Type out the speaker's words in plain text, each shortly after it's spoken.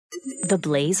The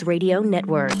Blaze Radio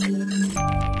Network.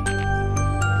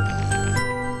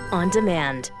 On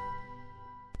demand.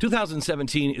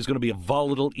 2017 is going to be a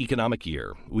volatile economic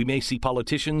year. We may see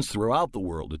politicians throughout the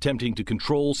world attempting to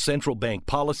control central bank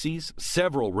policies.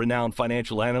 Several renowned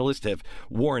financial analysts have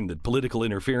warned that political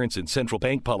interference in central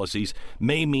bank policies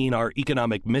may mean our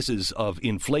economic misses of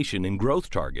inflation and growth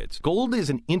targets. Gold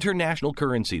is an international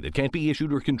currency that can't be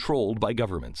issued or controlled by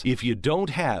governments. If you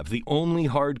don't have the only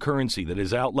hard currency that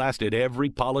has outlasted every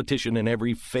politician and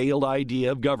every failed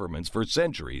idea of governments for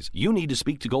centuries, you need to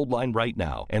speak to Goldline right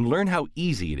now and learn how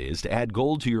easy it is to add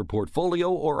gold to your portfolio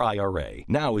or IRA.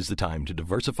 Now is the time to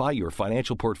diversify your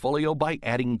financial portfolio by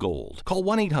adding gold. Call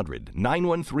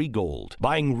 1-800-913-GOLD.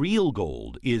 Buying real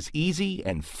gold is easy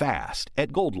and fast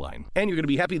at Goldline. And you're going to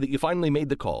be happy that you finally made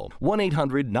the call.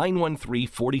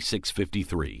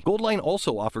 1-800-913-4653. Goldline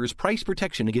also offers price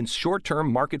protection against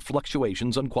short-term market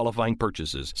fluctuations on qualifying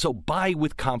purchases. So buy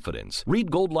with confidence. Read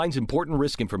Goldline's important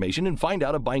risk information and find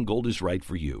out if buying gold is right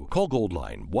for you. Call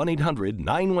Goldline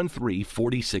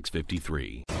 1-800-913-4653.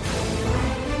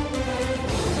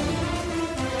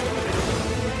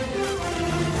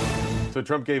 So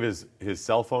Trump gave his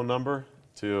cell phone number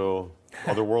to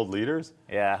other world leaders?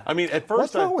 Yeah. I mean, at first...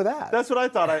 What's wrong with that? That's what I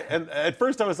thought. And at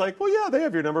first I was like, well, yeah, they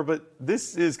have your number, but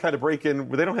this is kind of breaking...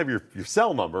 They don't have your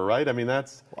cell number, right? I mean,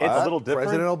 it's a little different.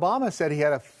 President Obama said he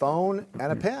had a phone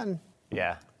and a pen.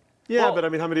 Yeah. Yeah, Well, but I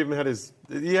mean, how many of them had his...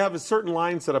 You have a certain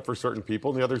line set up for certain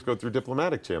people, and the others go through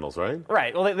diplomatic channels, right?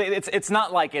 Right. Well, it's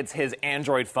not like it's his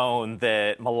Android phone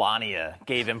that Melania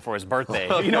gave him for his birthday,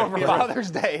 for Father's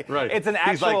Day. Right. It's an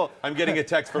He's actual... like, I'm getting a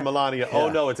text from Melania. Oh,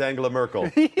 no, it's Angela Merkel.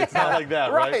 It's not like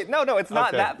that, right? No, it's not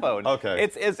Okay. that phone. Okay.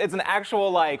 It's an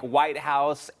actual, White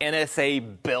House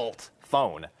NSA-built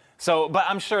phone. So, but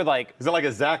I'm sure, Is it like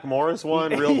a Zach Morris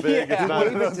one, real big? Yeah. It's not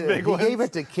one of those big He ones? gave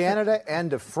it to Canada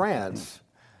and to France,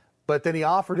 but then he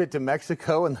offered it to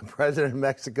Mexico, and the president of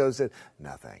Mexico said,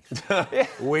 no, thanks.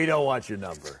 We don't want your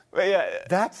number. Yeah.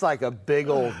 That's like a big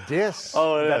old diss.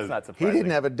 Oh, it That's is. not He surprising.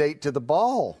 didn't have a date to the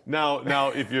ball. Now,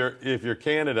 if you're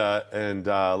Canada and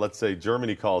let's say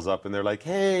Germany calls up and they're like,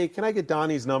 hey, can I get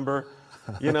Donnie's number?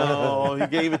 He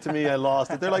gave it to me, I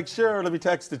lost it. They're like, sure, let me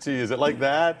text it to you. Is it like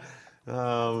that?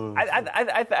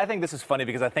 I think this is funny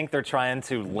because I think they're trying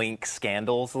to link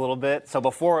scandals a little bit. So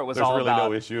before it was There's all really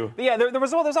about... no issue. Yeah,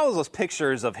 there's all those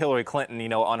pictures of Hillary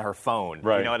Clinton, on her phone.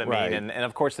 Right. You know what I mean? Right. And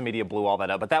of course the media blew all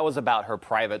that up. But that was about her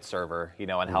private server,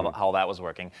 and how that was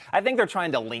working. I think they're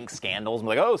trying to link scandals and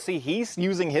be like, oh, see, he's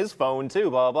using his phone too,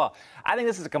 blah, blah, blah. I think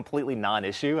this is a completely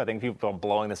non-issue. I think people are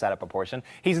blowing this out of proportion.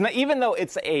 He's not, even though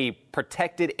it's a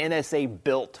protected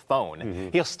NSA-built phone,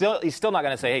 he's still not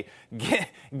going to say, hey,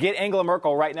 get Angela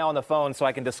Merkel right now on the phone so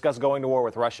I can discuss going to war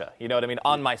with Russia. You know what I mean?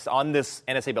 On this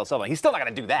NSA-built cell phone. He's still not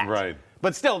going to do that. Right.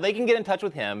 But still, they can get in touch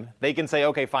with him. They can say,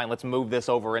 okay, fine, let's move this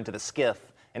over into the SCIF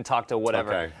and talk to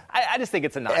whatever. Okay. I just think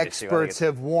it's a non-issue. Experts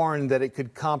have warned that it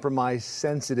could compromise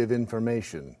sensitive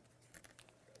information.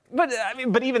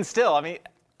 But even still,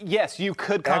 yes, you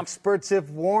could. Experts have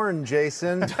warned,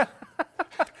 Jason.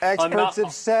 Experts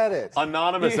have said it.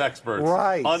 Anonymous experts.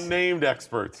 Right. Unnamed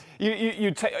experts.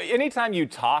 Anytime you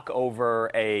talk over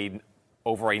a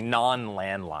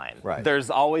non-landline, Right. there's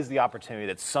always the opportunity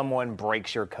that someone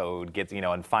breaks your code, gets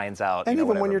and finds out. And even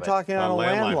whatever, when you're but- talking on a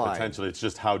landline. potentially, it's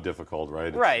just how difficult, right?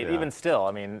 It's- right? yeah. Even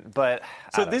still, but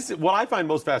So what I find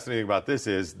most fascinating about this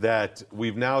is that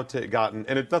we've now gotten,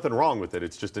 and it's nothing wrong with it.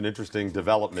 It's just an interesting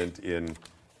development in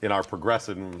our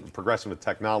progression with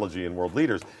technology and world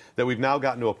leaders, that we've now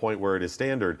gotten to a point where it is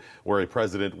standard, where a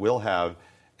president will have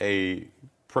a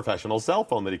professional cell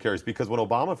phone that he carries. Because when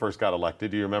Obama first got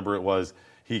elected, do you remember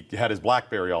he had his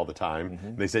BlackBerry all the time.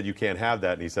 And they said, you can't have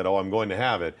that. And he said, oh, I'm going to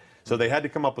have it. So they had to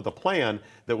come up with a plan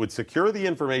that would secure the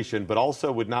information, but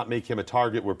also would not make him a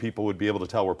target where people would be able to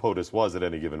tell where POTUS was at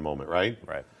any given moment, right?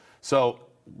 Right. So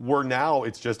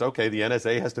it's just, okay, the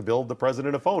NSA has to build the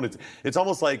president a phone. It's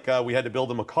almost like we had to build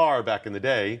him a car back in the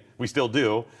day. We still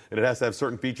do. And it has to have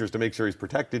certain features to make sure he's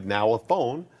protected. Now a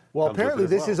phone. Well, comes with apparently it as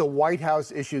this well. is a White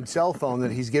House-issued cell phone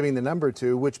that he's giving the number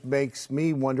to, which makes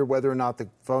me wonder whether or not the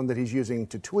phone that he's using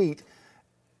to tweet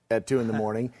at 2 in the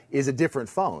morning is a different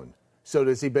phone. So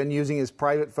has he been using his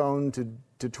private phone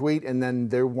to tweet, and then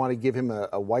they want to give him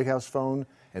a White House phone,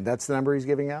 and that's the number he's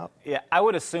giving out? Yeah, I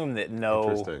would assume that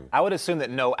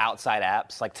no outside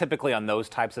apps, like typically on those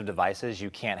types of devices, you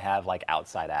can't have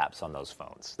outside apps on those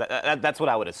phones. That's what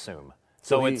I would assume.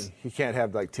 So he can't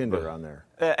have Tinder on there.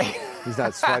 He's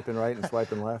not swiping right and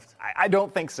swiping left. I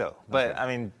don't think so. But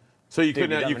Okay. So you Dude,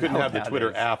 couldn't you never know have the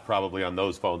Twitter nowadays. app probably on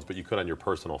those phones, but you could on your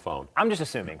personal phone. I'm just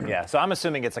assuming, yeah. So I'm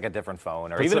assuming it's like a different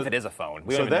phone, or even if it is a phone.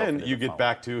 We So don't even know then if it is you a get phone.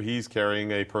 back to he's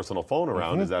carrying a personal phone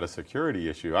around. Is that a security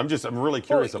issue? I'm really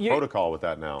curious of protocol with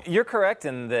that now. You're correct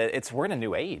in that we're in a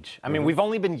new age. I mean, we've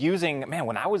only been using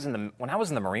when I was in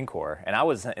the Marine Corps and I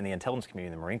was in the intelligence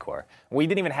community in the Marine Corps, we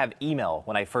didn't even have email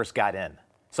when I first got in.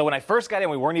 So when I first got in,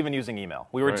 we weren't even using email.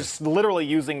 We were just literally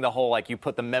using the whole, like, you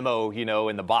put the memo,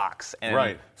 in the box,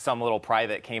 and some little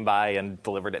private came by and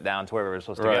delivered it down to where we were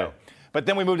supposed to go. But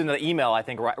then we moved into the email, I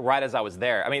think, right as I was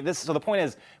there. I mean, so the point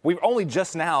is, we're only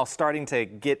just now starting to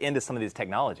get into some of these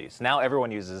technologies. Now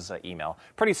everyone uses email.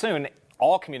 Pretty soon,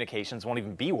 all communications won't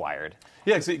even be wired.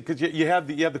 Yeah, because you have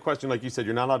the question, like you said,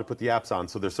 you're not allowed to put the apps on.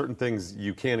 So there's certain things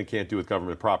you can and can't do with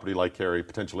government property, like carry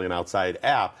potentially an outside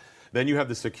app. Then you have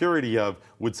the security of,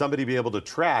 would somebody be able to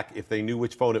track if they knew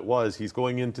which phone it was? He's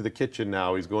going into the kitchen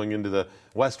now. He's going into the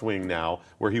West Wing now,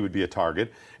 where he would be a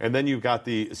target. And then you've got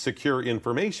the secure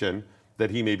information that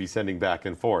he may be sending back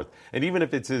and forth. And even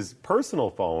if it's his personal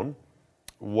phone,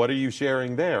 what are you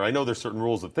sharing there? I know there's certain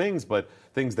rules of things, but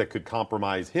things that could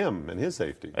compromise him and his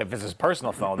safety. If it's his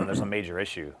personal phone, then there's a major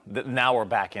issue. Now we're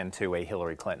back into a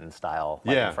Hillary Clinton style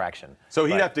infraction. So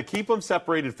he'd have to keep them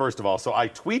separated, first of all. So I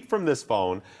tweet from this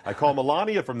phone. I call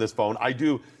Melania from this phone. I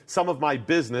do some of my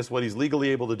business, what he's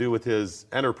legally able to do with his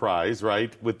enterprise,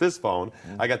 right, with this phone.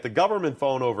 I got the government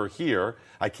phone over here.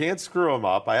 I can't screw him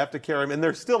up. I have to carry him. And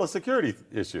there's still a security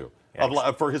issue.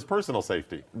 For his personal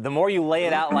safety. The more you lay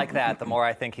it out like that, the more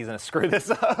I think he's going to screw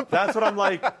this up. That's what I'm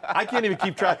like. I can't even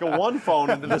keep track of one phone.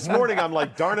 And this morning I'm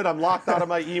like, darn it, I'm locked out of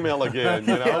my email again.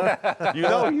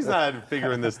 He's not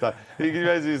figuring this stuff.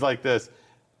 He's like this.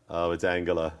 Oh, it's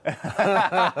Angela.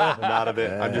 Not a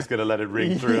bit. I'm just going to let it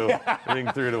ring through. Ring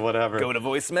through to whatever. Go to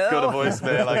voicemail. Go to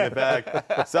voicemail. I get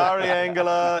back. Sorry,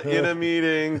 Angela. In a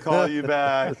meeting. Call you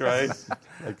back. Right?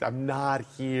 Like, I'm not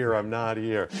here. I'm not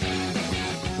here.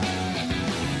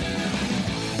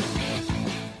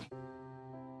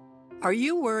 Are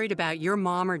you worried about your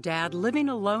mom or dad living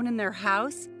alone in their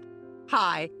house?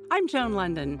 Hi, I'm Joan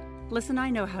London. Listen,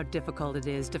 I know how difficult it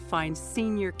is to find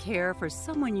senior care for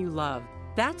someone you love.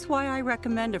 That's why I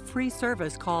recommend a free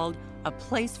service called A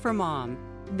Place for Mom.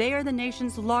 They are the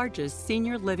nation's largest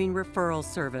senior living referral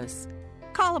service.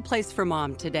 Call A Place for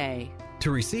Mom today.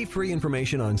 To receive free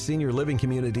information on senior living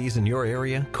communities in your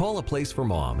area, call A Place for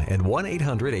Mom at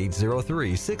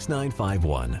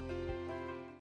 1-800-803-6951.